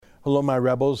Hello, my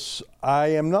rebels. I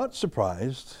am not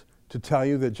surprised to tell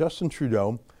you that Justin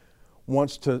Trudeau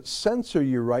wants to censor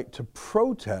your right to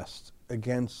protest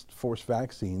against forced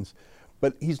vaccines,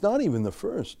 but he's not even the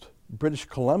first. British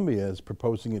Columbia is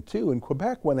proposing it too, and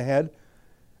Quebec went ahead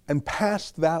and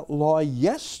passed that law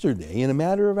yesterday in a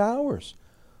matter of hours.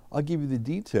 I'll give you the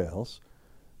details.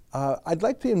 I'd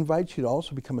like to invite you to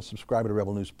also become a subscriber to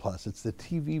Rebel News Plus. It's the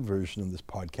TV version of this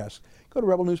podcast. Go to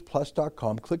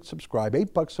rebelnewsplus.com, click subscribe,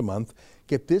 $8 a month.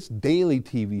 Get this daily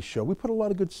TV show. We put a lot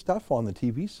of good stuff on the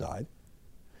TV side.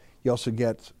 You also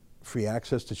get free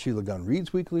access to Sheila Gunn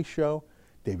Reid's weekly show,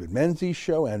 David Menzies'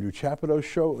 show, Andrew Chapito's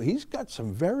show. He's got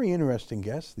some very interesting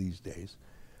guests these days.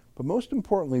 But most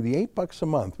importantly, the $8 a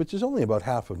month, which is only about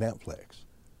half of Netflix.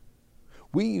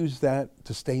 We use that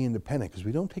to stay independent because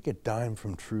we don't take a dime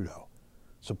from Trudeau.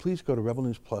 So please go to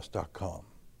rebelnewsplus.com.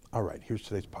 All right, here's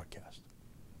today's podcast.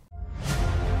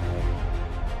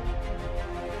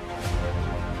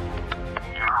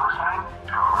 You're listening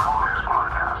to Rebel News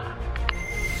Podcast.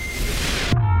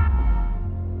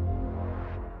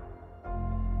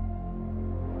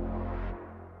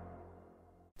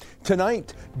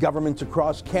 Tonight, governments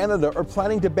across Canada are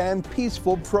planning to ban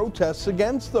peaceful protests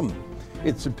against them.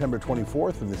 It's September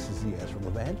 24th, and this is the Ezra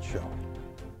Levant Show.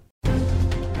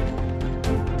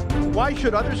 Why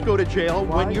should others go to jail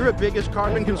when you're the biggest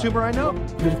carbon consumer I know?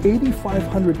 There's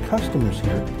 8,500 customers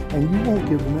here, and you won't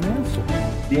give them an answer.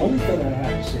 The only thing I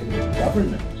have to say to the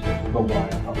government about why I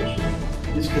publish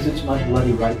it is because it's my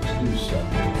bloody right to do so.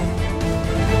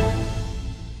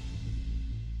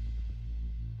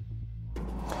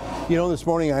 You know, this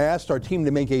morning I asked our team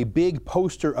to make a big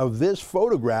poster of this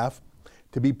photograph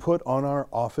to be put on our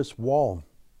office wall.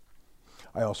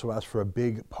 I also asked for a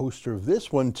big poster of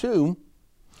this one too.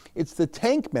 It's the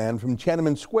Tank Man from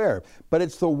Tiananmen Square, but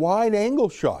it's the wide angle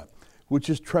shot, which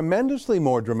is tremendously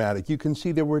more dramatic. You can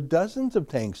see there were dozens of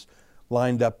tanks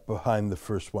lined up behind the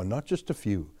first one, not just a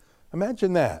few.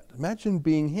 Imagine that. Imagine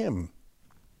being him.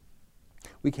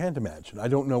 We can't imagine. I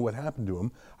don't know what happened to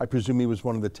him. I presume he was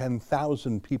one of the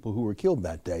 10,000 people who were killed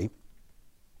that day.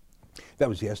 That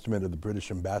was the estimate of the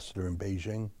British ambassador in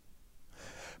Beijing.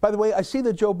 By the way, I see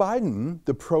that Joe Biden,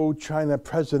 the pro-China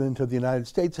president of the United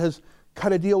States, has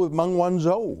cut a deal with Meng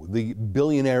Wanzhou, the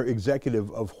billionaire executive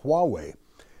of Huawei,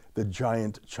 the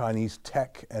giant Chinese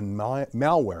tech and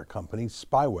malware company,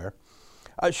 spyware.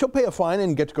 She'll pay a fine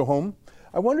and get to go home.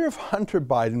 I wonder if Hunter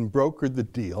Biden brokered the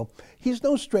deal. He's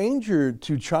no stranger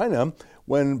to China.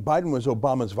 When Biden was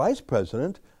Obama's vice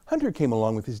president, Hunter came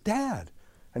along with his dad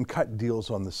and cut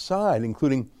deals on the side,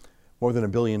 including more than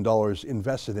 $1 billion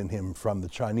invested in him from the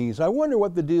Chinese. I wonder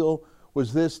what the deal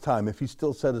was this time, if he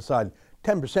still set aside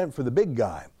 10% for the big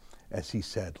guy, as he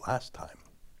said last time.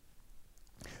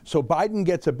 So Biden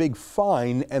gets a big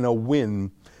fine and a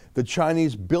win. The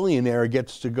Chinese billionaire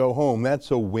gets to go home.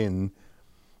 That's a win.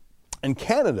 And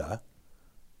Canada,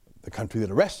 the country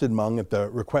that arrested Meng at the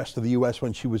request of the U.S.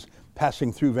 when she was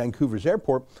passing through Vancouver's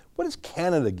airport, what does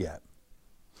Canada get?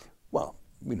 Well,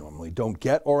 we normally don't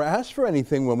get or ask for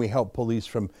anything when we help police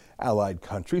from allied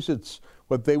countries. It's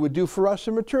what they would do for us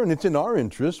in return. It's in our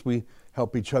interest. We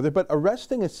help each other. But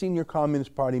arresting a senior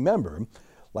Communist Party member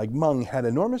like Meng had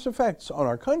enormous effects on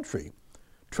our country.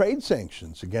 Trade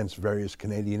sanctions against various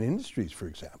Canadian industries, for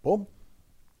example.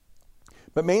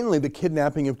 But mainly the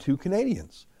kidnapping of two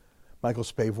Canadians, Michael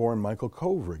Spavor and Michael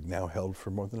Kovrig, now held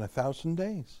for more than 1,000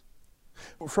 days.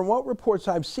 From what reports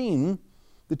I've seen,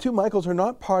 the two Michaels are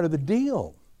not part of the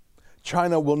deal.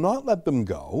 China will not let them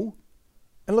go.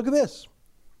 And look at this.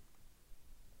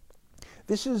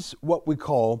 This is what we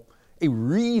call a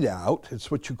readout.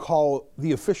 It's what you call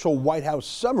the official White House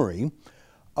summary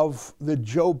of the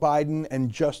Joe Biden and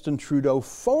Justin Trudeau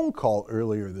phone call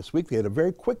earlier this week. They had a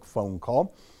very quick phone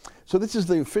call. So this is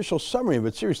the official summary of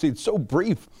it. Seriously, it's so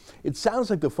brief. It sounds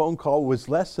like the phone call was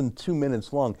less than 2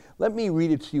 minutes long. Let me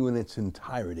read it to you in its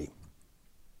entirety.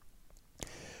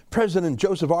 President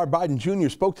Joseph R. Biden Jr.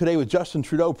 spoke today with Justin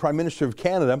Trudeau, Prime Minister of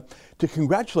Canada, to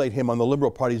congratulate him on the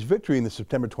Liberal Party's victory in the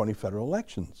September 20 federal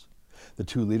elections. The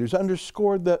two leaders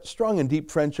underscored the strong and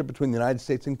deep friendship between the United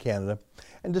States and Canada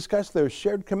and discussed their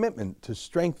shared commitment to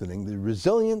strengthening the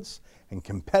resilience and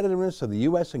competitiveness of the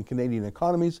U.S. and Canadian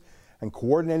economies and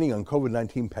coordinating on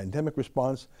COVID-19 pandemic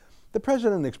response. The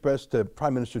President expressed to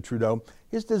Prime Minister Trudeau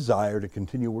his desire to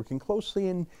continue working closely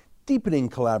in deepening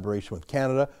collaboration with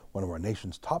Canada, one of our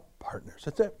nation's top partners.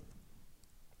 That's it.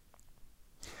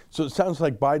 So it sounds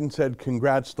like Biden said,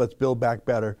 congrats, let's build back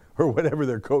better, or whatever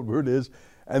their code word is.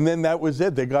 And then that was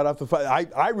it. They got off the phone.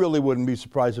 I really wouldn't be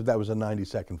surprised if that was a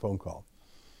 90-second phone call.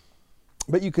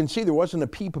 But you can see there wasn't a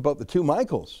peep about the two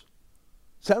Michaels.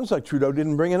 Sounds like Trudeau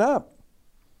didn't bring it up.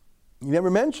 He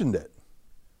never mentioned it.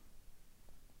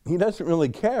 He doesn't really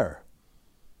care.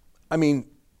 I mean,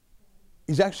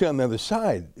 he's actually on the other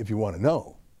side, if you want to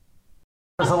know.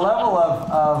 There's a level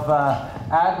of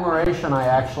admiration I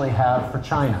actually have for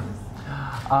China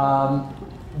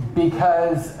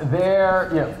because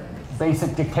their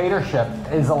basic dictatorship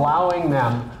is allowing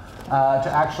them to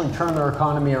actually turn their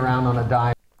economy around on a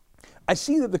dime. I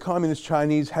see that the Communist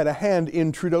Chinese had a hand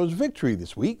in Trudeau's victory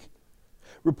this week.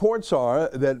 Reports are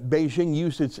that Beijing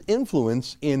used its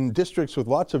influence in districts with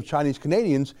lots of Chinese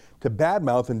Canadians to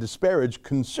badmouth and disparage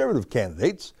conservative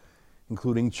candidates,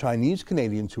 including Chinese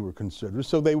Canadians who were conservatives.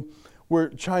 So they were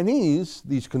Chinese,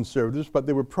 these conservatives, but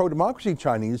they were pro-democracy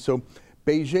Chinese, so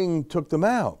Beijing took them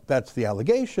out. That's the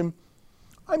allegation.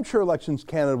 I'm sure Elections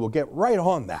Canada will get right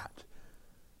on that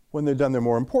when they've done their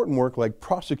more important work, like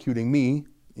prosecuting me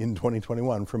in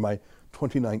 2021 for my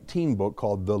 2019 book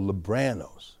called The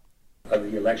Libranos.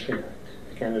 Of the Election Act,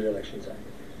 the Canada Elections Act.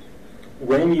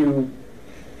 When you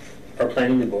are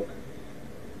planning the book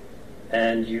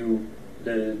and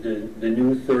the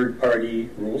new third-party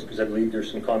rules, because I believe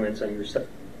there's some comments on your site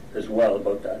as well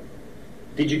about that,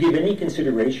 did you give any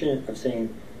consideration of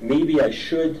saying, maybe I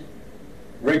should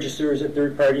register as a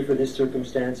third party for this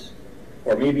circumstance,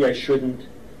 or maybe I shouldn't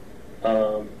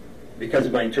because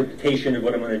of my interpretation of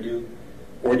what I'm going to do,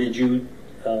 or did you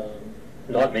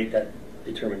not make that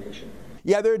determination?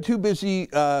 Yeah, they're too busy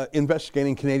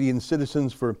investigating Canadian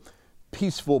citizens for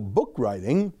peaceful book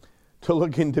writing to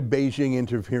look into Beijing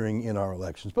interfering in our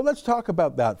elections. But let's talk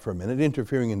about that for a minute,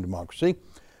 interfering in democracy,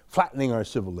 flattening our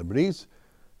civil liberties.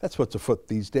 That's what's afoot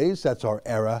these days. That's our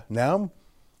era now.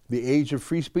 The age of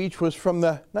free speech was from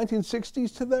the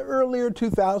 1960s to the earlier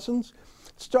 2000s.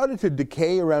 It started to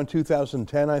decay around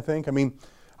 2010, I think. I mean,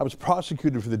 I was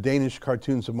prosecuted for the Danish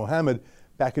cartoons of Mohammed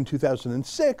back in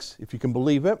 2006, if you can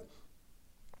believe it.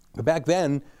 But back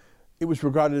then, it was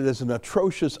regarded as an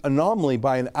atrocious anomaly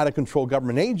by an out-of-control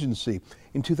government agency.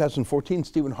 In 2014,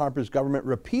 Stephen Harper's government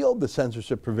repealed the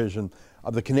censorship provision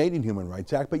of the Canadian Human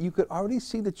Rights Act, but you could already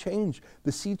see the change,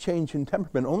 the sea change in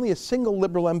temperament. Only a single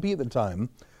Liberal MP at the time,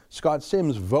 Scott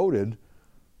Sims, voted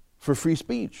for free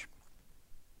speech.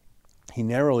 He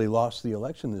narrowly lost the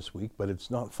election this week, but it's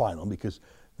not final because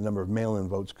the number of mail-in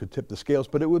votes could tip the scales.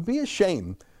 But it would be a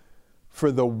shame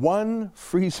for the one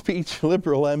free speech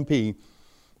Liberal MP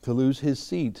to lose his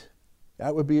seat.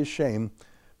 That would be a shame,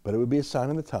 but it would be a sign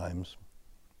of the times.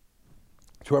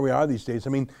 It's where we are these days. I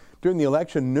mean, during the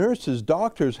election, nurses,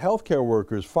 doctors, healthcare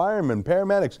workers, firemen,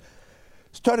 paramedics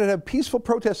started to have peaceful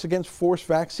protests against forced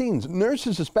vaccines.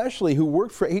 Nurses especially, who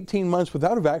worked for 18 months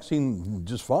without a vaccine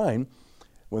just fine,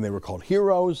 when they were called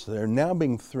heroes, they're now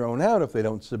being thrown out if they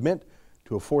don't submit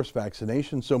to a forced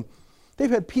vaccination. So they've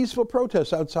had peaceful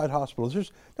protests outside hospitals.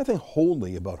 There's nothing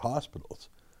holy about hospitals.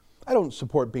 I don't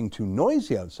support being too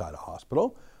noisy outside a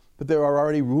hospital, but there are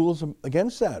already rules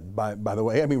against that, by the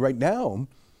way. I mean, right now.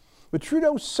 But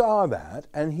Trudeau saw that,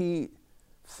 and he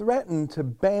threatened to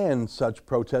ban such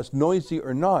protests, noisy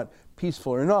or not,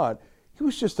 peaceful or not. He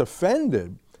was just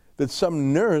offended that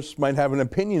some nurse might have an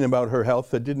opinion about her health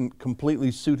that didn't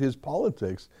completely suit his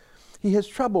politics. He has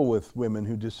trouble with women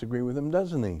who disagree with him,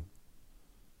 doesn't he?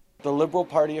 The Liberal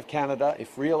Party of Canada,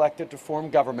 if re-elected to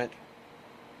form government,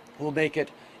 will make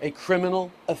it a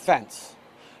criminal offence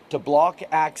to block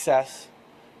access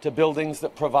to buildings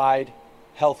that provide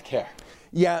health care.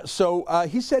 Yeah, so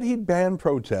he said he'd ban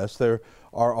protests. There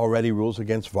are already rules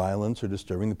against violence or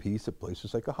disturbing the peace at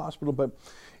places like a hospital, but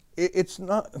that's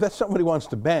not what he wants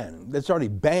to ban. That's already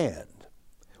banned.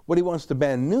 What he wants to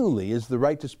ban newly is the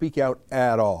right to speak out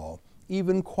at all,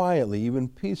 even quietly, even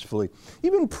peacefully,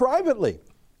 even privately,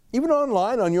 even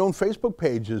online on your own Facebook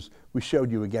pages we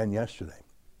showed you again yesterday.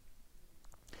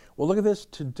 Well, look at this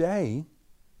today.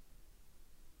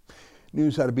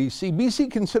 News out of BC. BC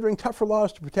considering tougher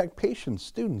laws to protect patients,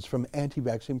 students from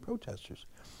anti-vaccine protesters.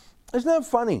 Isn't that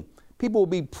funny? People will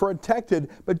be protected,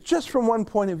 but just from one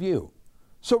point of view.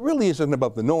 So it really isn't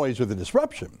about the noise or the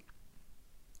disruption.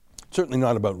 Certainly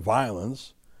not about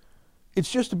violence.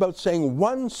 It's just about saying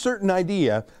one certain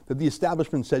idea that the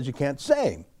establishment says you can't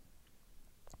say.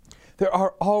 There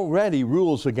are already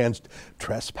rules against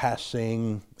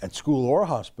trespassing at school or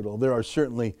hospital. There are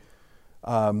certainly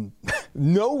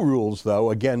no rules,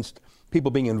 though, against people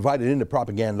being invited in to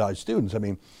propagandize students. I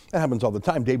mean, that happens all the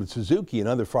time. David Suzuki and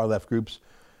other far-left groups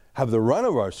have the run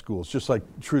of our schools, just like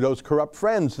Trudeau's corrupt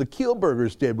friends, the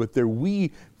Kielburgers, did with their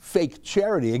We Fake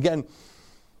charity. Again,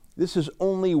 this is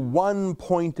only one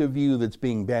point of view that's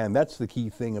being banned. That's the key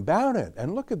thing about it.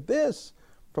 And look at this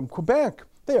from Quebec.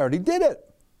 They already did it.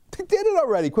 They did it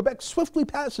already. Quebec swiftly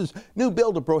passes new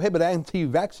bill to prohibit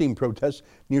anti-vaccine protests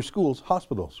near schools,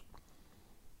 hospitals.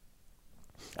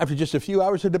 After just a few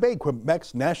hours of debate,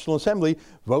 Quebec's National Assembly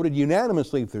voted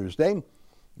unanimously Thursday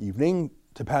evening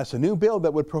to pass a new bill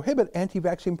that would prohibit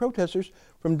anti-vaccine protesters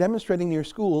from demonstrating near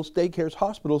schools, daycares,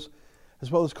 hospitals,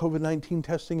 as well as COVID-19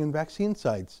 testing and vaccine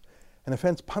sites, an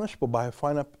offense punishable by a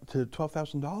fine up to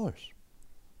 $12,000.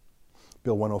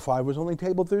 Bill 105 was only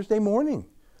tabled Thursday morning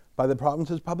by the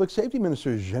province's public safety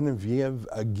minister, Geneviève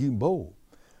Guilbeault.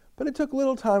 But it took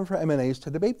little time for MNAs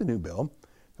to debate the new bill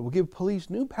that will give police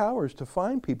new powers to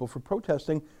fine people for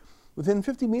protesting within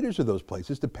 50 meters of those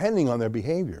places, depending on their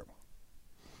behavior.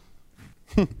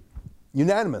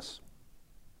 Unanimous.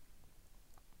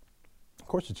 Of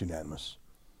course it's unanimous.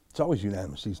 It's always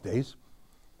unanimous these days,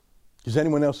 because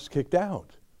anyone else is kicked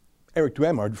out. Eric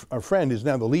Duhem, our friend, is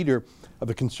now the leader of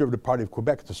the Conservative Party of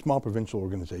Quebec. It's a small provincial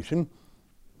organization.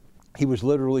 He was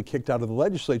literally kicked out of the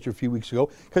legislature a few weeks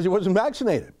ago because he wasn't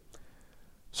vaccinated.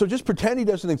 So just pretend he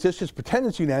doesn't exist, just pretend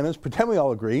it's unanimous, pretend we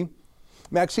all agree.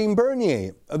 Maxime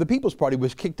Bernier of the People's Party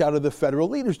was kicked out of the federal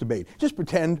leaders debate. Just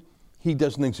pretend he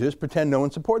doesn't exist, pretend no one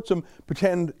supports him,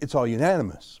 pretend it's all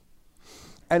unanimous.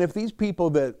 And if these people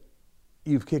that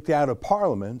you've kicked out of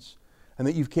parliaments and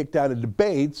that you've kicked out of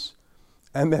debates,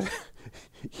 and that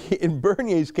in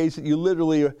Bernier's case that you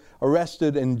literally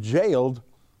arrested and jailed,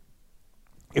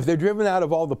 if they're driven out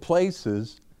of all the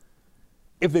places,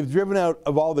 if they've driven out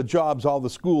of all the jobs, all the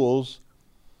schools,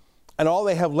 and all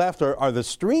they have left are the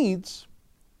streets,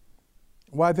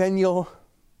 why then you'll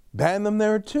ban them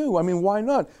there too. I mean, why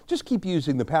not? Just keep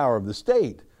using the power of the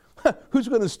state. Who's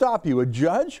going to stop you? A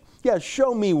judge? Yeah,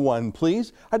 show me one,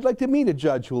 please. I'd like to meet a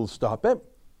judge who will stop it.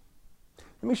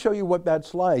 Let me show you what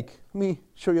that's like. Let me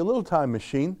show you a little time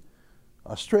machine.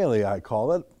 Australia, I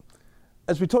call it.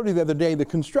 As we told you the other day, the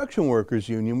Construction Workers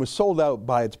Union was sold out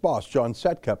by its boss, John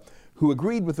Setka, who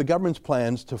agreed with the government's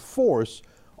plans to force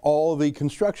all the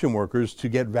construction workers to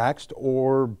get vaxxed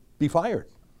or be fired.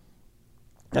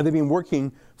 Now, they've been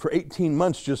working for 18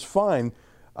 months just fine.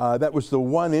 That was the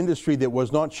one industry that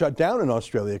was not shut down in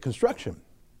Australia, construction.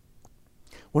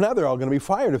 Well, now they're all going to be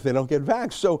fired if they don't get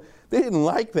vaxxed. So they didn't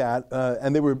like that,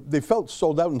 and they felt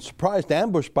sold out and surprised,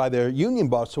 ambushed by their union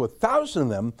boss. So 1,000 of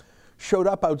them showed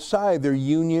up outside their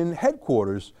union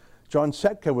headquarters. John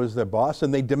Setka was their boss,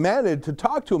 and they demanded to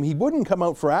talk to him. He wouldn't come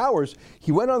out for hours.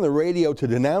 He went on the radio to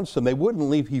denounce them. They wouldn't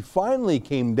leave. He finally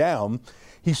came down.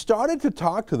 He started to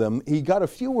talk to them. He got a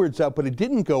few words out, but it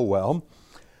didn't go well.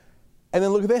 And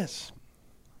then look at this.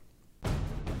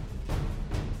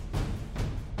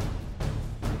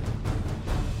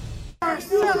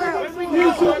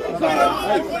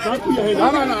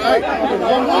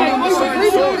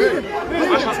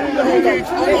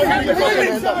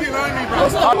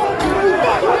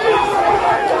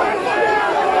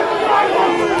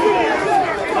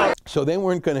 So they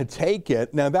weren't going to take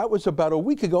it. Now, that was about a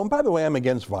week ago. And by the way, I'm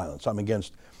against violence. I'm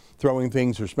against throwing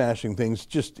things or smashing things,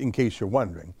 just in case you're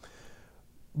wondering.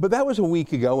 But that was a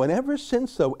week ago. And ever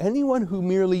since, though, anyone who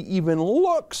merely even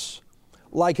looks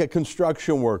like a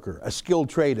construction worker, a skilled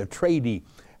trade, a tradie,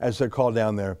 as they're called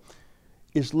down there,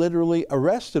 is literally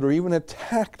arrested or even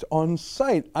attacked on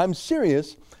sight. I'm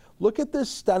serious. Look at this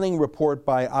stunning report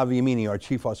by Avi Amini, our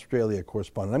chief Australia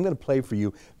correspondent. I'm going to play for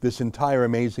you this entire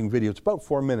amazing video. It's about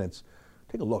 4 minutes.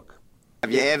 Take a look.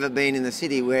 Have you ever been in the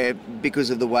city where, because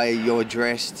of the way you're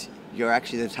dressed, you're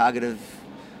actually the target of...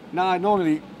 No,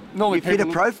 normally you fit a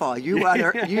profile.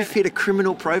 You fit a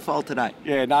criminal profile today.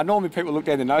 Yeah, no, normally people look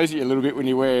down the nose at you a little bit when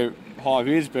you wear high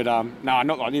vis, but no,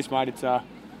 not like this, mate. It's yeah,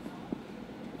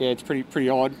 it's pretty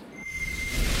odd.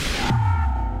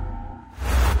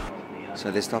 So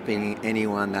they're stopping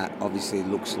anyone that obviously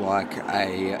looks like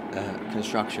a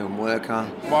construction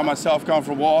worker. By myself, going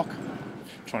for a walk,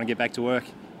 trying to get back to work.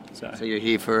 So you're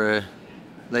here for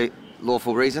a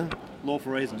lawful reason?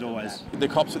 Lawful reasons, always. The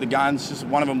cops with the guns, just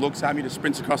one of them looks at me, just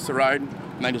sprints across the road,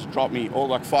 and they just drop me, all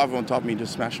like 5 of them on top of me,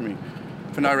 just smashing me,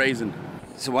 for no reason.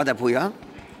 So why'd they pull you up?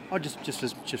 Oh, just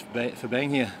for being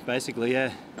here, basically,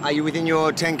 yeah. Are you within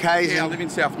your 10 Ks? Yeah, I live in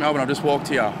South Melbourne, I've just walked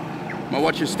here. My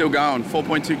watch is still going,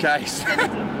 4.2 Ks.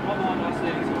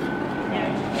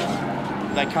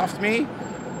 They cuffed me,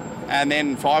 and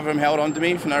then 5 of them held on to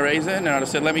me for no reason, and I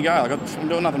just said, let me go, I'm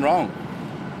doing nothing wrong.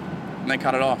 And they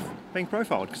cut it off. Being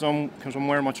profiled because I'm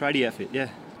wearing my tradie outfit, yeah.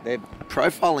 They're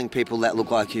profiling people that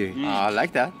look like you. I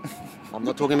like that. I'm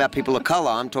not talking about people of colour,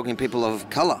 I'm talking people of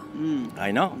colour.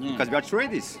 I know, because we are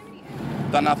tradies.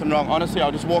 Done nothing wrong. Honestly, I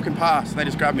was just walking past and they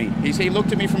just grabbed me. He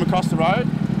looked at me from across the road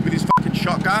with his fucking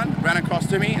shotgun, ran across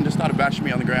to me and just started bashing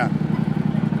me on the ground.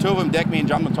 2 of them decked me and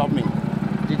jumped on top of me.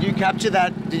 Did you capture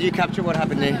that? Did you capture what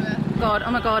happened there? God,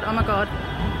 oh my God, oh my God.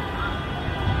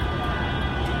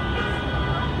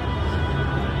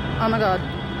 Oh my God.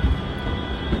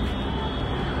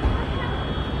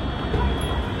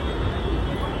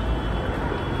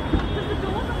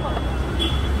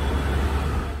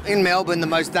 In Melbourne, the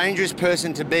most dangerous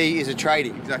person to be is a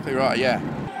tradie. Exactly right, yeah.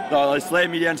 No, they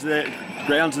slammed me down to the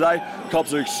ground today.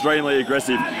 Cops are extremely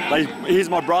aggressive. Here's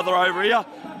my brother over here.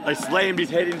 They slammed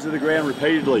his head into the ground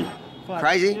repeatedly.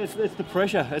 Crazy? It's the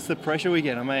pressure. It's the pressure we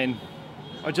get. I mean,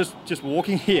 I just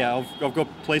walking here, I've got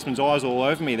policemen's eyes all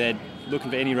over me. They're looking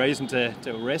for any reason to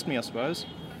arrest me, I suppose.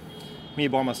 I'm here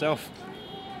by myself.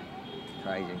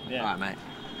 Crazy. Yeah. All right, mate.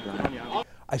 Right.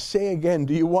 I say again,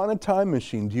 do you want a time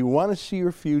machine? Do you want to see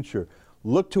your future?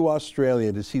 Look to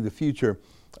Australia to see the future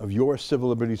of your civil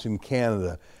liberties in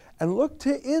Canada. And look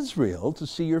to Israel to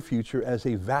see your future as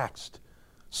a vaxxed,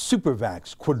 super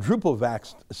vaxxed, quadruple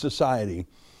vaxxed society.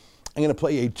 I'm going to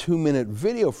play a 2-minute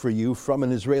video for you from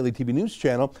an Israeli TV news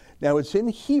channel. Now, it's in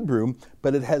Hebrew,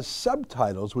 but it has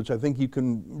subtitles, which I think you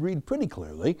can read pretty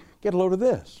clearly. Get a load of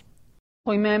this.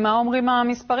 מה אומרים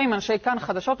המספרים? אנשי כאן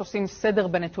חדשות עושים סדר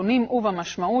בנתונים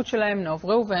ובמשמעות שלהם.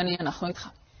 נעברו והנה אנחנו איתך.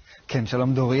 כן,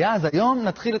 שלום דוריה. אז היום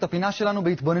נתחיל את הפינה שלנו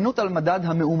בהתבוננות על מדד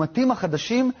המאומתים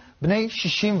החדשים בני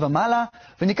 60 ומעלה,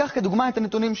 וניקח כדוגמה את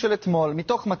הנתונים של אתמול.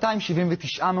 מתוך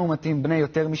 279 מאומתים בני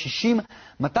יותר מ-60,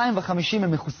 250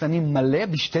 הם מחוסנים מלא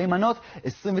בשתי מנות,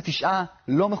 29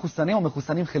 לא מחוסנים או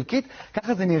מחוסנים חלקית.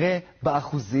 ככה זה נראה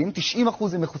באחוזים.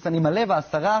 90% הם מחוסנים מלא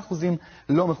ו10%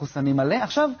 לא מחוסנים מלא.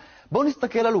 עכשיו, בואו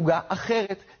נסתכל על עוגה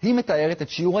אחרת. היא מתארת את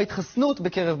שיעור ההתחסנות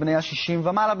בקרב בני ה-60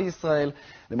 ומעלה בישראל.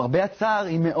 למרבה הצער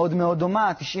היא מאוד מאוד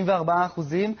דומה, 94%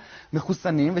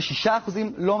 מחוסנים ו6%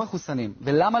 לא מחוסנים.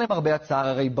 ולמה למרבה הצער?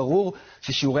 הרי ברור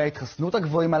ששיעורי ההתחסנות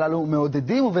הגבוהים הללו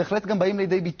מעודדים ובהחלט גם באים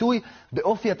לידי ביטוי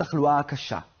באופי התחלואה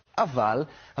הקשה. אבל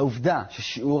העובדה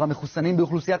ששיעור המחוסנים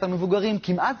באוכלוסיית המבוגרים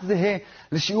כמעט זהה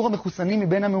לשיעור המחוסנים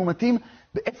מבין המאומתים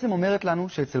בעצם אומרת לנו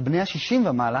שאצל בני ה-60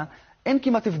 ומעלה אין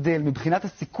כמעט הבדל מבחינת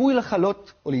הסיכוי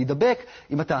לחלות או להידבק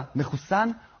אם אתה מחוסן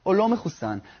או לא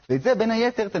מחוסן. ואת זה בין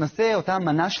היתר תנסה אותה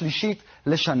מנה שלישית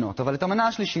לשנות. אבל את המנה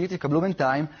השלישית יקבלו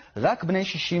בינתיים רק בני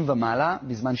 60 ומעלה,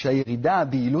 בזמן שהירידה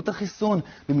ביעילות החיסון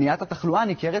במניעת התחלואה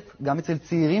ניכרת גם אצל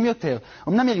צעירים יותר.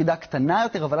 אמנם ירידה קטנה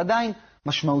יותר, אבל עדיין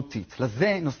משמעותית.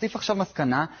 לזה נוסיף עכשיו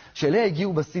מסקנה שאליה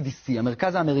הגיעו ב-CDC,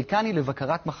 המרכז האמריקני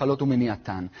לבקרת מחלות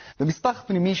ומניעתן. במספר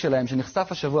פנימי שלהם שנחשף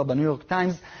השבוע בניו יורק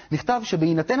טיימס, נכתב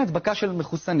שבהינתן הדבקה של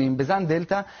מחוסנים בזן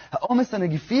דלטה, העומס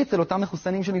הנגיפי אצל אותם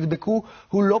מחוסנים שנדבקו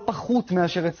הוא לא פחות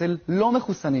מאשר אצל לא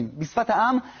מחוסנים. בשפת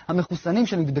העם, המחוסנים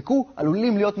שנדבקו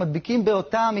עלולים להיות מדביקים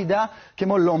באותה המידה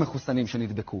כמו לא מחוסנים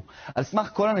שנדבקו. על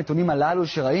סמך כל הנתונים הללו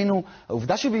שראינו,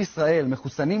 העובדה שבישראל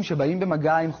מחוסנים שבאים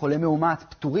במגע עם חולה מאומת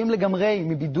פטורים לגמרי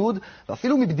מבידוד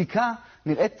ואפילו מבדיקה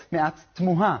נראית מעט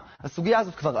תמוהה. הסוגיה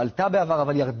הזאת כבר עלתה בעבר,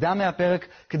 אבל ירדה מהפרק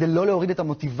כדי לא להוריד את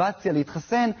המוטיבציה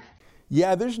להתחסן.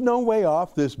 Yeah, there's no way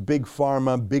off this big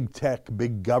pharma, big tech,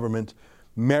 big government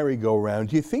merry-go-round.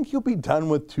 Do you think you'll be done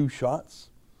with 2 shots?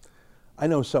 I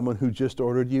know someone who just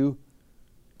ordered you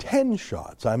 10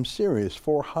 shots. I'm serious.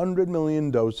 400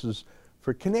 million doses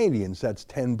for Canadians. That's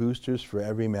 10 boosters for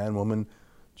every man, woman,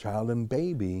 child, and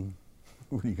baby.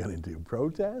 What are you going to do?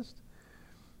 Protest?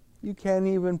 You can't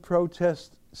even protest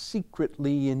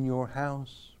secretly in your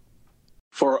house.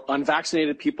 For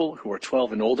unvaccinated people who are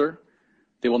 12 and older,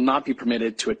 they will not be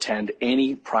permitted to attend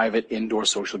any private indoor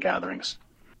social gatherings.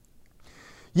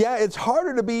 Yeah, it's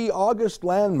harder to be August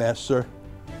Landmesser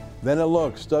than it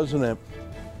looks, doesn't it?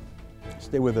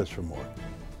 Stay with us for more.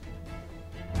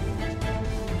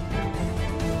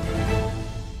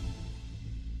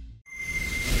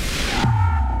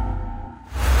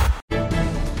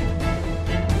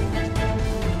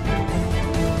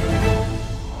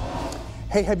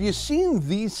 Hey, have you seen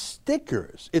these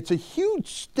stickers? It's a huge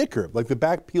sticker, like the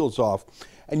back peels off,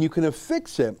 and you can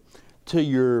affix it to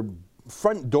your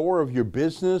front door of your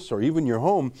business or even your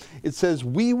home. It says,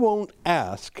 "We won't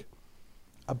ask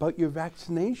about your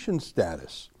vaccination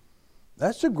status."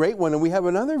 That's a great one, and we have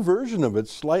another version of it,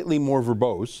 slightly more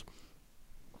verbose.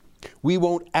 We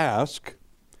won't ask.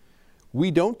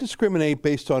 We don't discriminate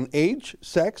based on age,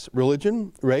 sex,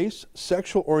 religion, race,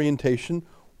 sexual orientation,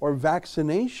 or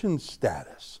vaccination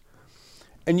status.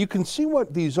 And you can see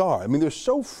what these are. I mean, they're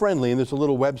so friendly, and there's a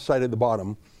little website at the bottom,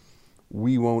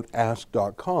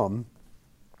 wewon'task.com.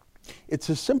 It's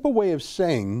a simple way of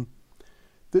saying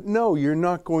that no, you're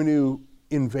not going to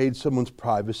invade someone's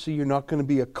privacy. You're not going to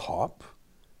be a cop.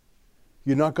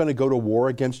 You're not going to go to war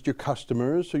against your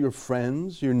customers or your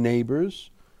friends, your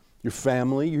neighbors, your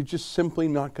family. You're just simply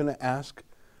not going to ask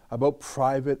about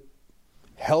private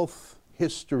health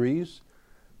histories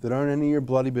that aren't any of your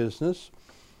bloody business.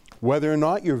 Whether or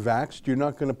not you're vaxxed, you're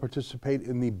not going to participate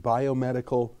in the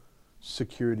biomedical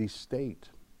security state.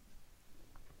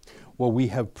 Well, we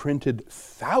have printed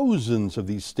thousands of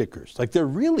these stickers. Like, they're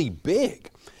really big.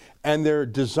 And they're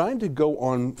designed to go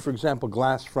on, for example,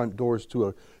 glass front doors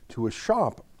to a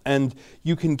shop. And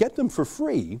you can get them for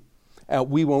free at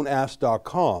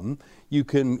wewon'task.com. You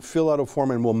can fill out a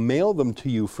form and we'll mail them to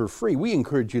you for free. We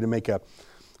encourage you to make a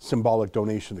symbolic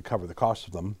donation to cover the cost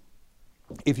of them.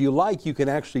 If you like, you can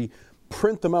actually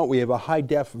print them out. We have a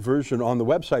high-def version on the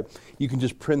website. You can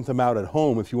just print them out at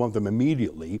home if you want them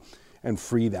immediately and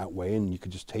free that way, and you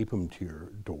could just tape them to your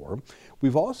door.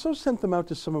 We've also sent them out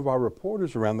to some of our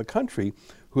reporters around the country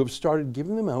who have started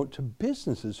giving them out to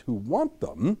businesses who want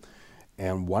them.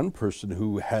 And one person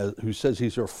who says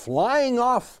he's flying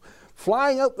out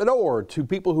the door to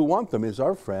people who want them is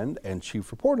our friend and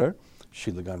chief reporter,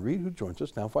 Sheila Gunn-Reid, who joins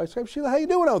us now via Skype. Sheila, how you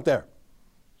doing out there?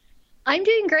 I'm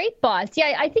doing great, boss.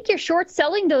 Yeah, I think you're short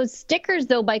selling those stickers,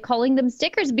 though, by calling them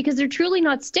stickers, because they're truly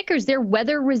not stickers. They're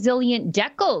weather-resilient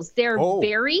decals. They're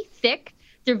very thick.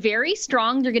 They're very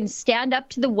strong. They're going to stand up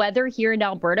to the weather here in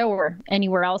Alberta or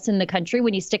anywhere else in the country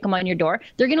when you stick them on your door.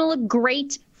 They're going to look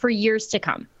great for years to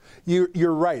come.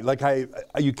 You're right. Like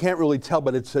you can't really tell,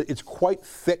 but it's quite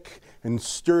thick and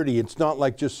sturdy. It's not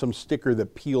like just some sticker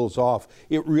that peels off.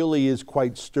 It really is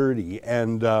quite sturdy.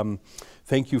 And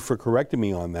thank you for correcting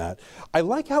me on that. I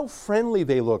like how friendly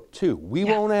they look too. We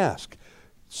won't ask.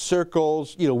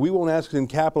 Circles, we won't ask in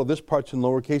capital. This part's in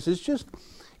lowercase.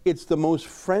 It's the most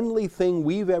friendly thing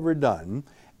we've ever done,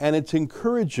 and it's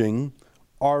encouraging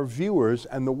our viewers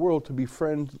and the world to be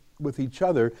friends with each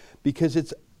other, because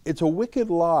it's a wicked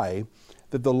lie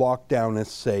that the lockdownists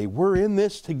say, we're in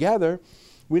this together.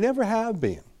 We never have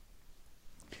been.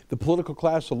 The political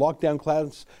class, the lockdown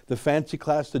class, the fancy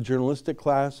class, the journalistic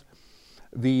class,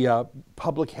 the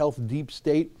public health deep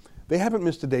state, they haven't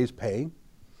missed a day's pay.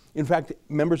 In fact,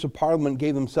 members of parliament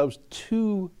gave themselves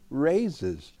 2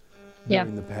 raises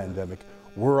during the pandemic.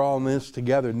 We're all in this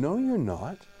together. No, you're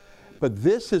not. But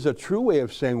this is a true way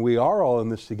of saying we are all in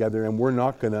this together, and we're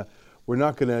not going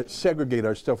to segregate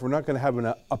our stuff. We're not going to have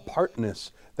an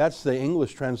apartness. That's the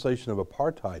English translation of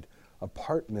apartheid.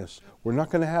 Apartness. We're not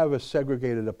going to have a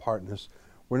segregated apartness.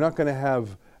 We're not going to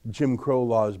have Jim Crow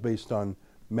laws based on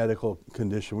medical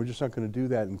condition. We're just not going to do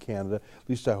that in Canada. At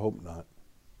least I hope not.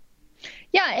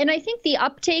 Yeah, and I think the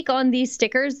uptake on these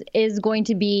stickers is going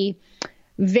to be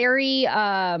very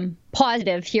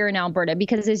positive here in Alberta,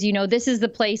 because, as you know, this is the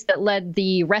place that led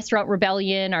the restaurant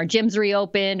rebellion. Our gyms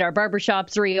reopened, our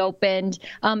barbershops reopened.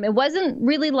 It wasn't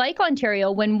really like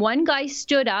Ontario. When one guy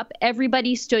stood up,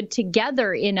 everybody stood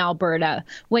together in Alberta.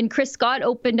 When Chris Scott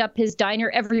opened up his diner,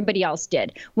 everybody else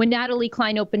did. When Natalie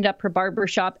Klein opened up her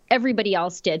barbershop, everybody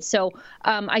else did. So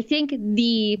I think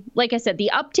like I said,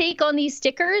 the uptake on these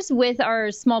stickers with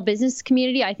our small business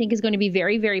community, I think, is going to be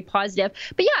very, very positive.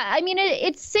 But yeah, I mean,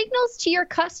 it signals to your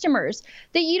customers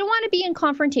that you don't want to be in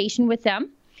confrontation with them.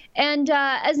 And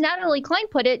as Natalie Klein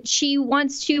put it, she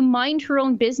wants to mind her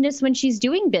own business when she's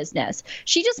doing business.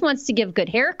 She just wants to give good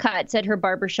haircuts at her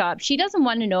barbershop. She doesn't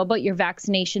want to know about your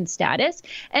vaccination status.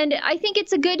 And I think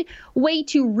it's a good way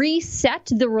to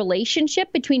reset the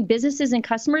relationship between businesses and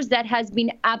customers that has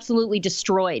been absolutely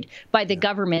destroyed by the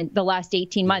government the last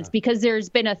 18 months, because there's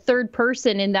been a third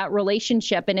person in that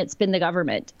relationship, and it's been the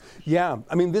government. Yeah,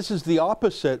 I mean, this is the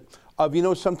opposite of,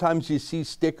 sometimes you see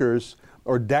stickers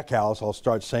or decals, I'll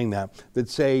start saying that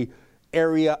say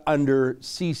area under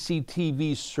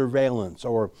CCTV surveillance,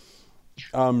 or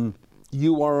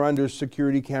you are under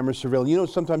security camera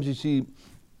surveillance. Sometimes you see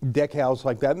decals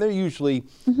like that, and they're usually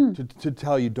to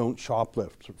tell you don't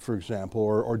shoplift, for example,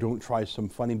 or don't try some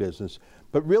funny business.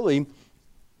 But really,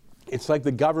 it's like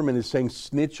the government is saying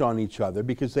snitch on each other,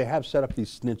 because they have set up these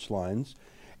snitch lines.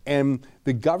 And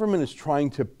the government is trying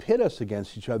to pit us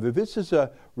against each other. This is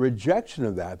a rejection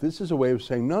of that. This is a way of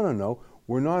saying, no,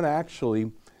 we're not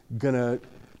actually going to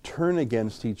turn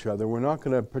against each other. We're not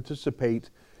going to participate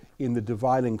in the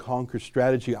divide and conquer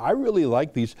strategy. I really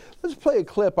like these. Let's play a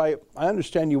clip. I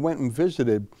understand you went and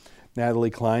visited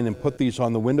Natalie Klein and put these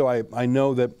on the window. I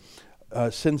know that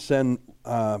since then,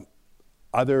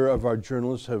 other of our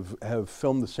journalists have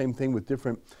filmed the same thing with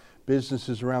different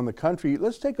businesses around the country.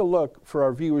 Let's take a look, for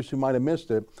our viewers who might have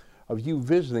missed it, of you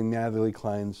visiting Natalie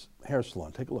Klein's hair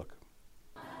salon. Take a look.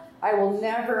 I will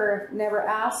never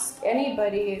ask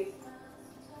anybody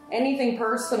anything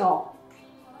personal.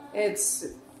 It's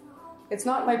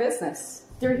not my business.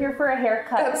 You're here for a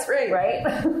haircut. That's right. Right?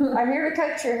 I'm here to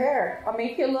cut your hair. I'll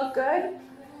make you look good,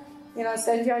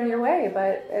 send you on your way.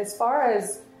 But as far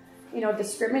as,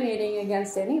 discriminating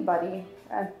against anybody,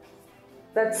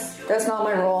 that's not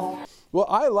my role. Well,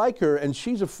 I like her, and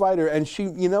she's a fighter, and she,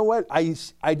 you know what?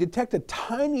 I detect a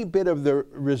tiny bit of the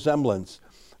resemblance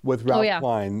with Ralph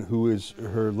Klein, who is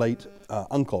her late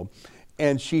uncle.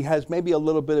 And she has maybe a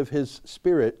little bit of his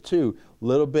spirit too, a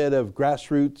little bit of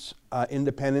grassroots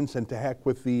independence, and to heck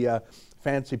with the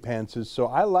fancy pantses. So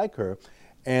I like her,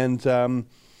 and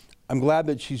I'm glad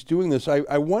that she's doing this.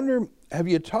 I wonder, have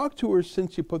you talked to her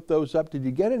since you put those up? Did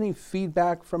you get any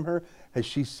feedback from her? Has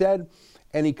she said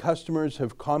any customers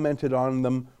have commented on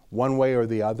them one way or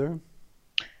the other?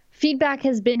 Feedback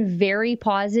has been very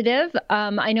positive.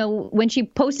 I know when she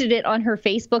posted it on her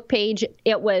Facebook page,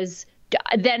 it was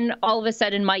then all of a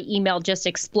sudden my email just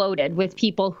exploded with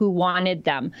people who wanted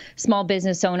them, small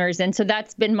business owners. And so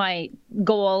that's been my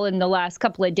goal in the last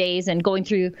couple of days and going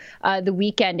through the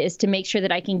weekend, is to make sure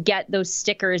that I can get those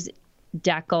stickers,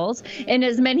 decals, in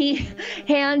as many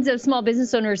hands of small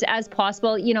business owners as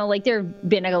possible. You know, like there have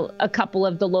been a couple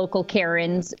of the local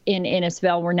Karens in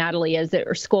Innisfil where Natalie is that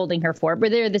are scolding her for it,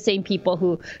 but they're the same people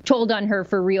who told on her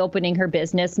for reopening her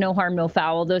business. No harm, no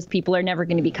foul. Those people are never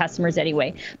going to be customers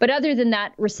anyway. But other than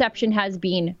that, reception has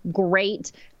been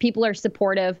great. People are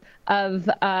supportive of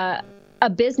a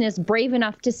business brave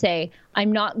enough to say,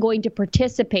 I'm not going to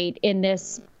participate in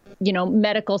this,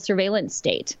 medical surveillance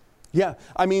state. Yeah,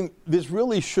 I mean, this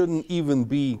really shouldn't even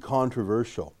be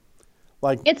controversial.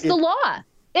 Like, it's the law.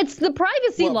 It's the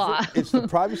privacy law. It's the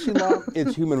privacy law.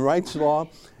 It's human rights law,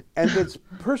 and it's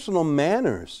personal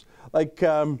manners. Like,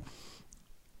 I'm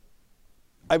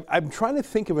trying to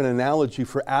think of an analogy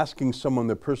for asking someone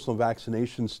their personal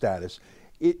vaccination status.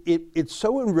 It's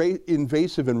so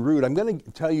invasive and rude. I'm going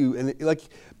to tell you, and it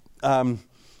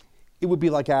would be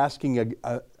like asking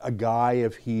a guy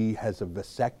if he has a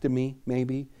vasectomy,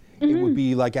 maybe. It would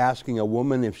be like asking a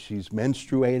woman if she's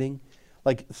menstruating.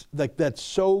 Like that's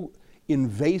so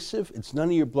invasive. It's none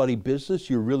of your bloody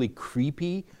business. You're really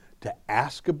creepy to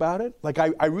ask about it. Like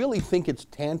I really think it's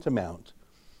tantamount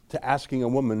to asking a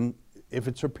woman if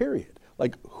it's her period.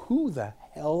 Like, who the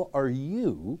hell are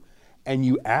you? And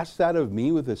you ask that of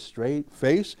me with a straight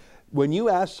face? When you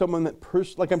ask someone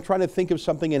that like, I'm trying to think of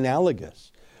something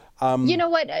analogous. You know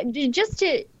what? Just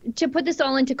to put this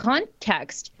all into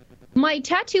context, my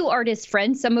tattoo artist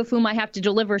friends, some of whom I have to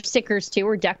deliver stickers to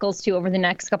or decals to over the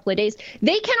next couple of days,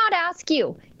 they cannot ask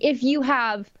you if you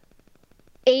have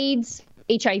AIDS,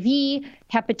 HIV,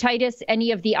 hepatitis,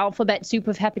 any of the alphabet soup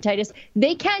of hepatitis.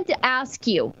 They can't ask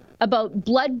you about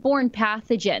bloodborne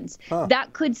pathogens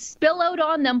that could spill out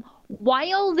on them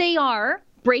while they are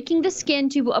breaking the skin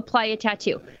to apply a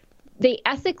tattoo. They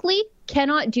ethically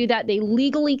cannot do that. They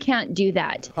legally can't do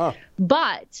that.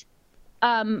 But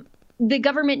the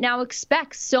government now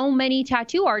expects so many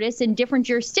tattoo artists in different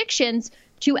jurisdictions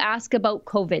to ask about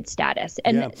COVID status.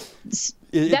 And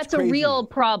that's a real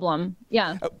problem.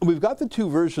 Yeah. We've got the two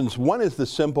versions. One is the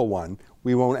simple one.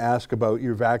 We won't ask about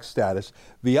your vax status.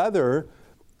 The other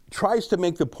tries to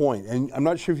make the point, and I'm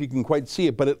not sure if you can quite see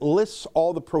it, but it lists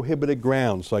all the prohibited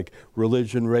grounds like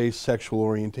religion, race, sexual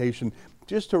orientation,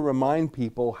 just to remind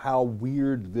people how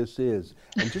weird this is.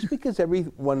 And just because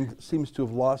everyone seems to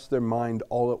have lost their mind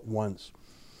all at once.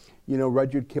 You know,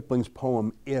 Rudyard Kipling's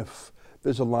poem, If,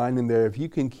 there's a line in there, if you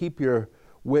can keep your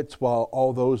wits while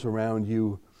all those around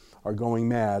you are going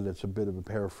mad, that's a bit of a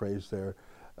paraphrase there.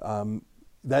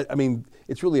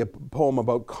 It's really a poem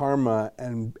about karma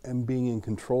and being in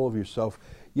control of yourself.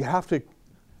 You have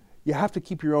to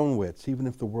keep your own wits, even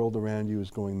if the world around you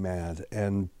is going mad.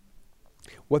 And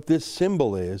what this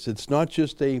symbol is, it's not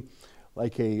just a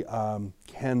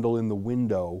candle in the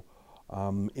window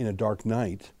in a dark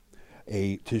night,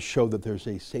 to show that there's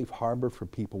a safe harbor for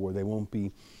people where they won't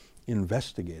be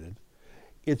investigated.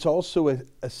 It's also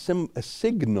a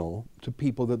signal to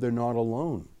people that they're not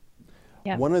alone.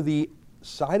 Yeah. One of the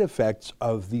side effects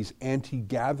of these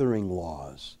anti-gathering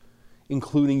laws,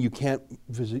 including you can't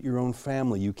visit your own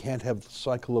family, you can't have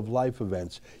cycle of life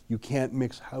events, you can't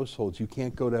mix households, you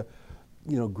can't go to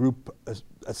group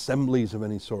assemblies of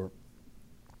any sort,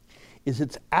 is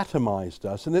it's atomized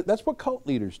us. And that's what cult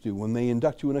leaders do when they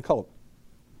induct you in a cult.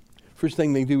 First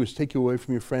thing they do is take you away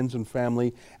from your friends and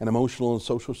family and emotional and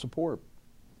social support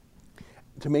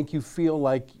to make you feel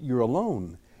like you're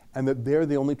alone and that they're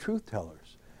the only truth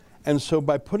tellers. And so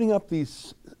by putting up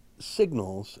these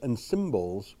signals and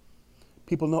symbols,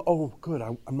 people know, oh, good,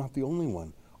 I'm not the only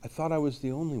one. I thought I was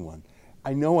the only one.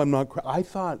 I know I'm not, I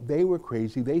thought they were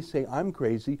crazy. They say I'm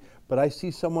crazy, but I see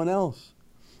someone else.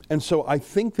 And so I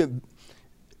think that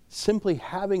simply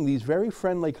having these very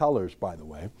friendly colors, by the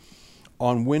way,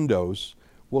 on windows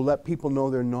will let people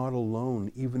know they're not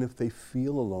alone, even if they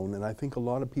feel alone. And I think a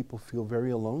lot of people feel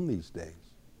very alone these days.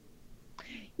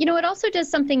 You know, it also does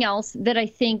something else that I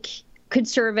think could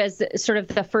serve as sort of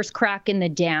the first crack in the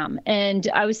dam. And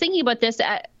I was thinking about this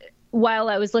while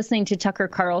I was listening to Tucker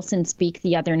Carlson speak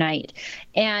the other night.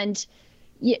 And,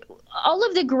 all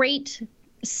of the great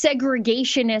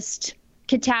segregationist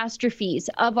catastrophes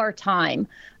of our time,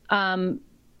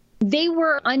 they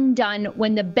were undone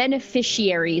when the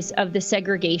beneficiaries of the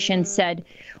segregation said,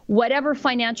 whatever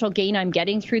financial gain I'm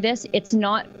getting through this, it's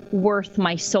not worth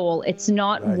my soul. It's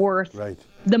not worth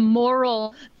the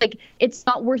moral, like, it's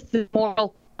not worth the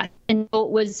moral. And so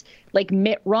it was like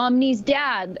Mitt Romney's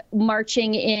dad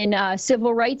marching in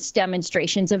civil rights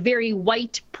demonstrations, a very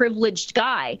white, privileged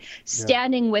guy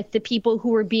standing with the people who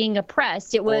were being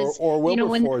oppressed. It was, or you know,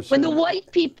 when the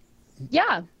white people,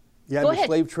 Yeah, Go the ahead.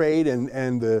 slave trade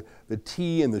and the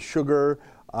tea and the sugar.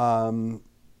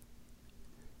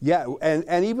 Yeah,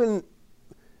 and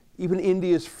even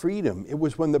India's freedom. It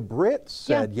was when the Brits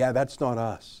said, yeah, that's not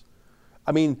us.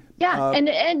 I mean,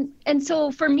 and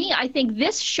so for me, I think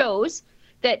this shows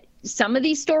that some of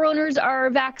these store owners are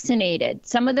vaccinated,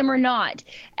 some of them are not.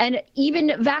 And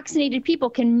even vaccinated people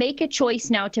can make a choice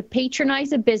now to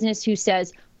patronize a business who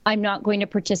says, I'm not going to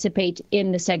participate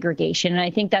in the segregation. And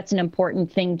I think that's an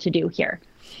important thing to do here.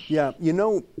 Yeah, you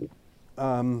know,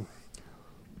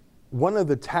 one of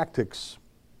the tactics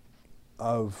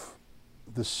of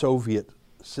the Soviet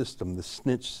system, the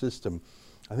snitch system,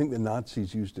 I think the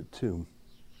Nazis used it too.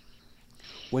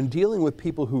 When dealing with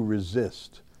people who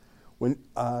resist, when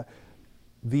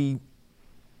the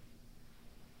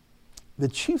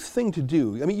chief thing to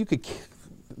do, I mean,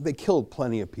 they killed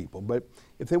plenty of people, but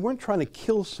if they weren't trying to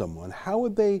kill someone, how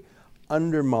would they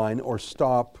undermine or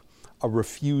stop a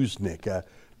refusnik, a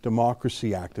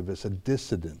democracy activist, a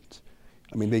dissident?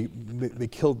 I mean, they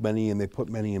killed many and they put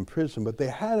many in prison, but they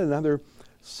had another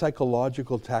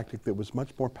psychological tactic that was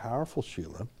much more powerful,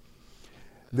 Sheila.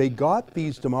 They got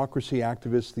these democracy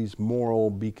activists, these moral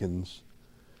beacons,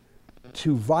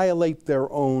 to violate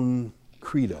their own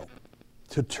credo,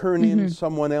 to turn in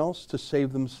someone else to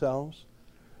save themselves,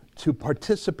 to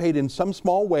participate in some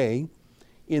small way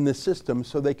in the system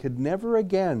so they could never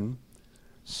again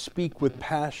speak with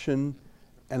passion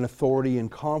and authority and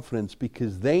confidence,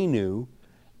 because they knew,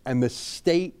 and the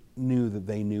state knew that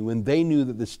they knew, and they knew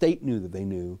that the state knew that they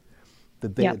knew,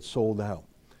 that they had sold out.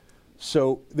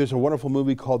 So there's a wonderful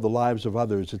movie called The Lives of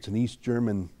Others. It's an East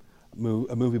German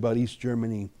a movie about East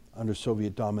Germany under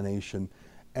Soviet domination.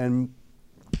 And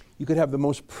you could have the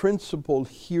most principled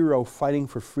hero fighting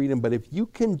for freedom, but if you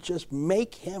can just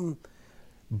make him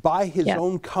buy his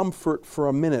own comfort for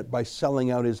a minute by selling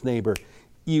out his neighbor,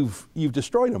 you've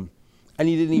destroyed him. And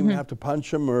you didn't even have to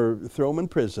punch him or throw him in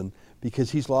prison, because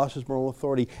he's lost his moral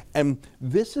authority. And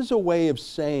this is a way of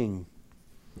saying,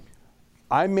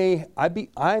 I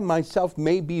myself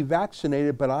may be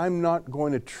vaccinated, but I'm not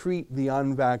going to treat the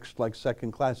unvaxxed like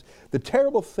second class. The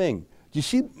terrible thing, do you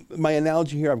see my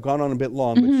analogy here? I've gone on a bit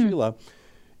long, but Sheila,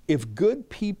 if good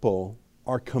people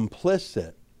are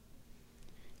complicit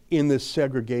in this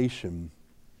segregation,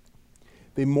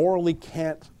 they morally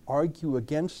can't argue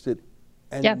against it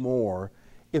anymore.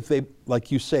 If they,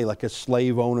 like you say, like a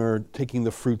slave owner taking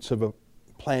the fruits of a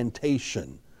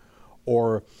plantation,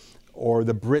 or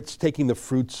the Brits taking the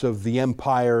fruits of the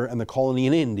empire and the colony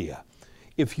in India.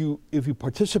 If you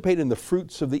participate in the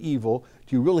fruits of the evil,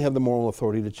 do you really have the moral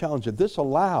authority to challenge it? This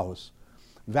allows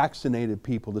vaccinated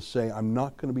people to say, I'm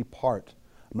not going to be part.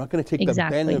 I'm not going to take the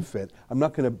benefit. I'm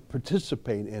not going to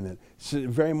participate in it. It's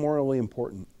very morally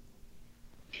important.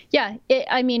 Yeah,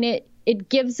 it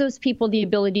gives those people the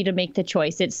ability to make the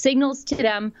choice. It signals to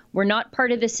them, we're not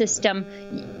part of the system.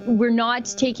 We're not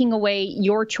taking away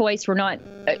your choice. We're not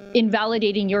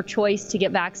invalidating your choice to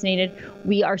get vaccinated.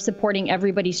 We are supporting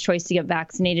everybody's choice to get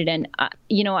vaccinated. And,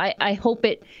 I hope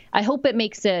it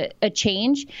makes a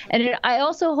change. And I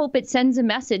also hope it sends a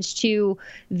message to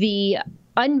the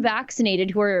unvaccinated,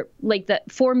 who are like the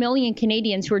 4 million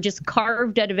Canadians who are just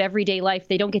carved out of everyday life.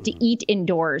 They don't get to eat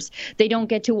indoors. They don't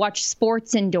get to watch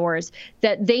sports indoors.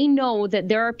 That they know that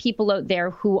there are people out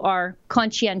there who are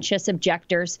conscientious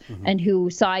objectors and who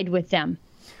side with them.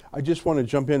 I just want to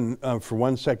jump in for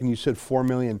 1 second. You said 4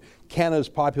 million. Canada's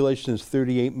population is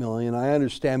 38 million. I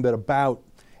understand that about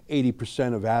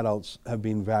 80% of adults have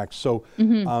been vaxxed. So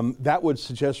that would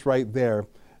suggest right there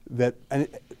that, and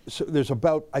so there's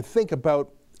about, I think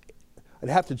about, I'd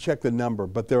have to check the number,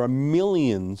 but there are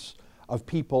millions of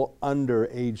people under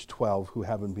age 12 who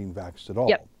haven't been vaxxed at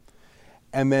all.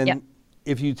 And then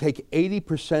if you take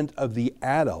 80% of the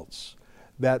adults,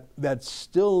 that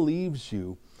still leaves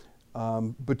you,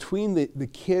 between the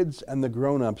kids and the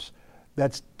grown-ups,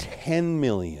 that's 10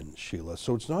 million, Sheila.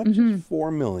 So it's not just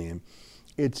 4 million,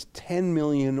 it's 10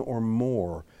 million or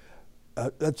more.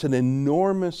 That's an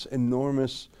enormous,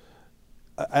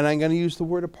 and I'm going to use the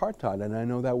word apartheid, and I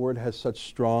know that word has such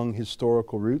strong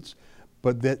historical roots,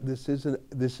 but that this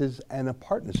is an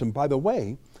apartness. And by the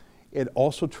way, it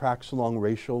also tracks along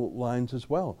racial lines as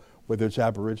well. Whether it's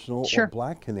Aboriginal or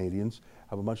Black Canadians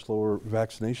have a much lower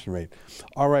vaccination rate.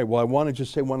 All right, well, I want to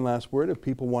just say one last word. If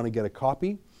people want to get a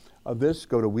copy of this,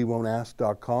 go to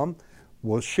wewon'task.com.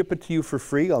 We'll ship it to you for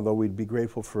free, although we'd be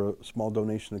grateful for a small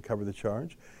donation to cover the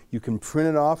charge. You can print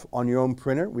it off on your own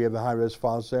printer. We have the high-res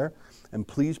files there. And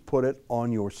please put it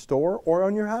on your store or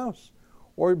on your house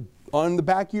or on the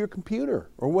back of your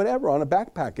computer or whatever, on a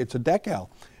backpack. It's a decal,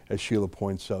 as Sheila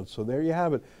points out. So there you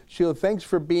have it. Sheila, thanks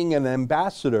for being an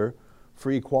ambassador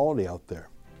for equality out there.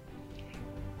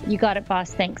 You got it,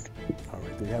 boss. Thanks. All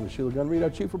right, there you have it. Sheila Gunn Reid,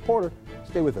 our chief reporter.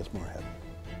 Stay with us, more ahead.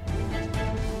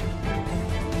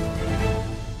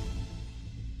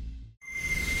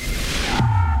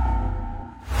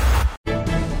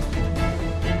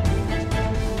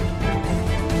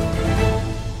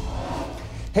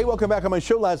 Hey, welcome back on my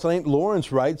show. Last night,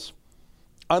 Lawrence writes,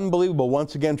 unbelievable.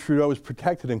 Once again, Trudeau is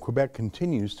protected and Quebec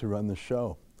continues to run the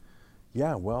show.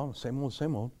 Yeah, well, same old,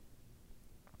 same old.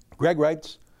 Greg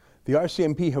writes, the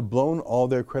RCMP have blown all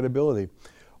their credibility.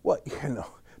 Well, you know,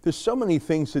 there's so many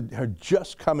things that are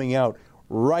just coming out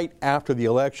right after the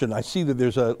election. I see that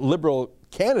there's a Liberal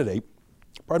candidate,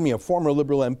 pardon me, a former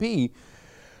Liberal MP,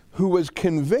 who was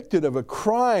convicted of a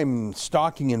crime,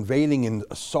 stalking, invading, and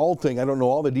assaulting. I don't know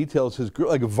all the details,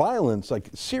 like violence, like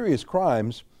serious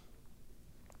crimes.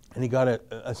 And he got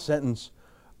a sentence,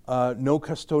 no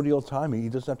custodial time. He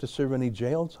doesn't have to serve any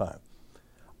jail time.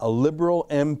 A Liberal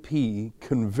MP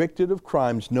convicted of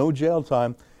crimes, no jail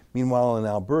time. Meanwhile, in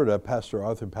Alberta, Pastor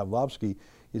Arthur Pawlowski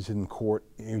is in court.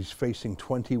 He's facing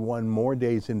 21 more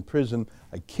days in prison.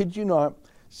 I kid you not,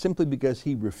 simply because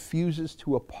he refuses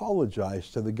to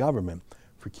apologize to the government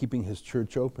for keeping his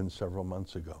church open several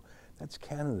months ago. That's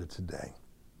Canada today.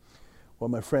 Well,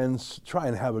 my friends, try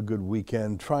and have a good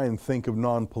weekend. Try and think of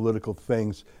non-political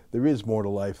things. There is more to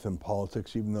life than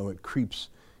politics, even though it creeps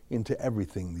into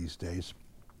everything these days.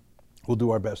 We'll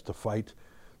do our best to fight,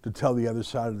 to tell the other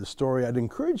side of the story. I'd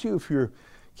encourage you, if you're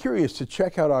curious, to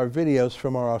check out our videos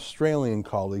from our Australian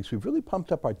colleagues. We've really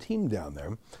pumped up our team down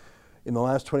there. In the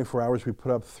last 24 hours, we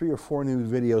put up 3 or 4 new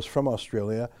videos from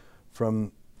Australia,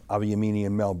 from Avi Yamini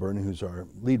in Melbourne, who's our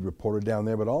lead reporter down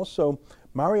there, but also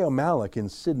Mario Malik in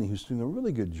Sydney, who's doing a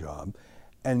really good job,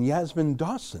 and Yasmin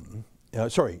Sawyer,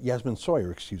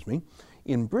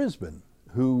 in Brisbane,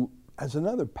 who has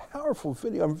another powerful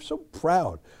video. I'm so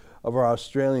proud of our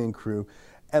Australian crew,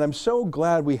 and I'm so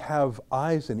glad we have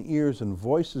eyes and ears and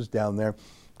voices down there,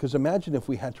 because imagine if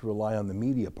we had to rely on the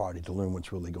media party to learn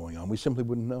what's really going on. We simply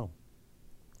wouldn't know.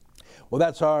 Well,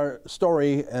 that's our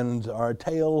story and our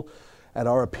tale and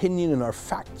our opinion and our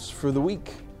facts for the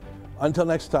week. Until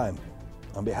next time,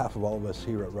 on behalf of all of us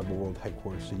here at Rebel World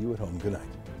Headquarters, see you at home. Good night,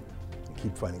 and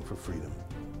keep fighting for freedom.